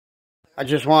I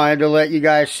just wanted to let you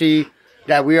guys see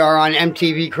that we are on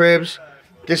MTV Cribs.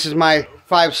 This is my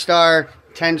 5-star,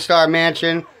 10-star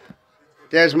mansion.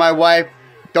 There's my wife.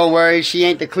 Don't worry, she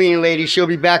ain't the cleaning lady. She'll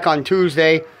be back on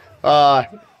Tuesday.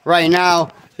 Right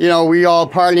now, you know, we all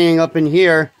partying up in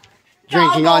here,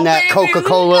 drinking on that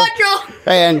Coca-Cola.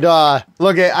 And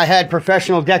look at, I had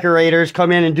professional decorators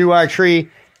come in and do our tree.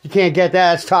 You can't get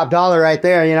that. It's top dollar right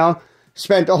there, you know.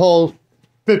 Spent the whole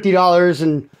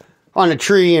 $50 on a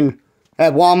tree and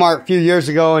at Walmart a few years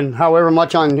ago, and however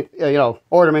much on, you know,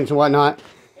 ornaments and whatnot.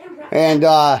 And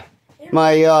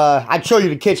I'd show you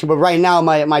the kitchen, but right now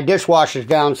my dishwasher's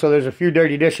down, so there's a few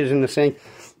dirty dishes in the sink.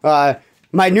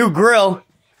 My new grill,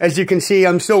 as you can see,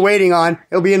 I'm still waiting on.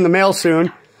 It'll be in the mail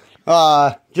soon.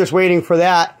 Just waiting for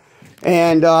that.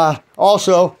 And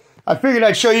also, I figured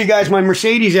I'd show you guys my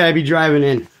Mercedes that I'd be driving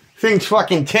in. Thing's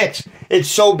fucking tits. It's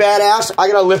so badass. I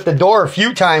gotta lift the door a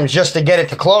few times just to get it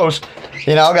to close.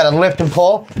 You know, gotta lift and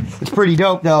pull. It's pretty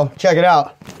dope though. Check it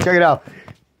out. Check it out.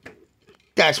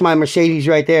 That's my Mercedes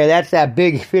right there. That's that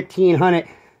big 1500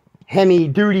 Hemi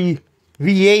Duty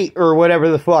V8 or whatever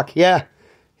the fuck. Yeah.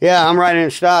 Yeah, I'm riding in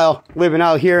style. Living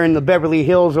out here in the Beverly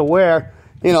Hills of where,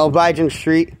 you know, Vigen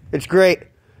Street. It's great.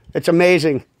 It's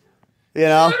amazing. You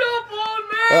know?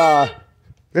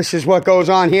 This is what goes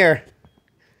on here.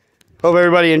 Hope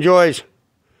everybody enjoys.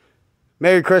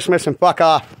 Merry Christmas and fuck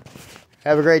off.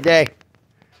 Have a great day.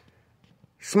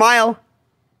 Smile.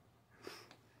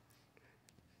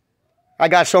 I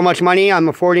got so much money, I'm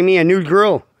affording me a new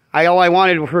grill. All I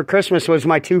wanted for Christmas was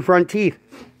my 2 front teeth.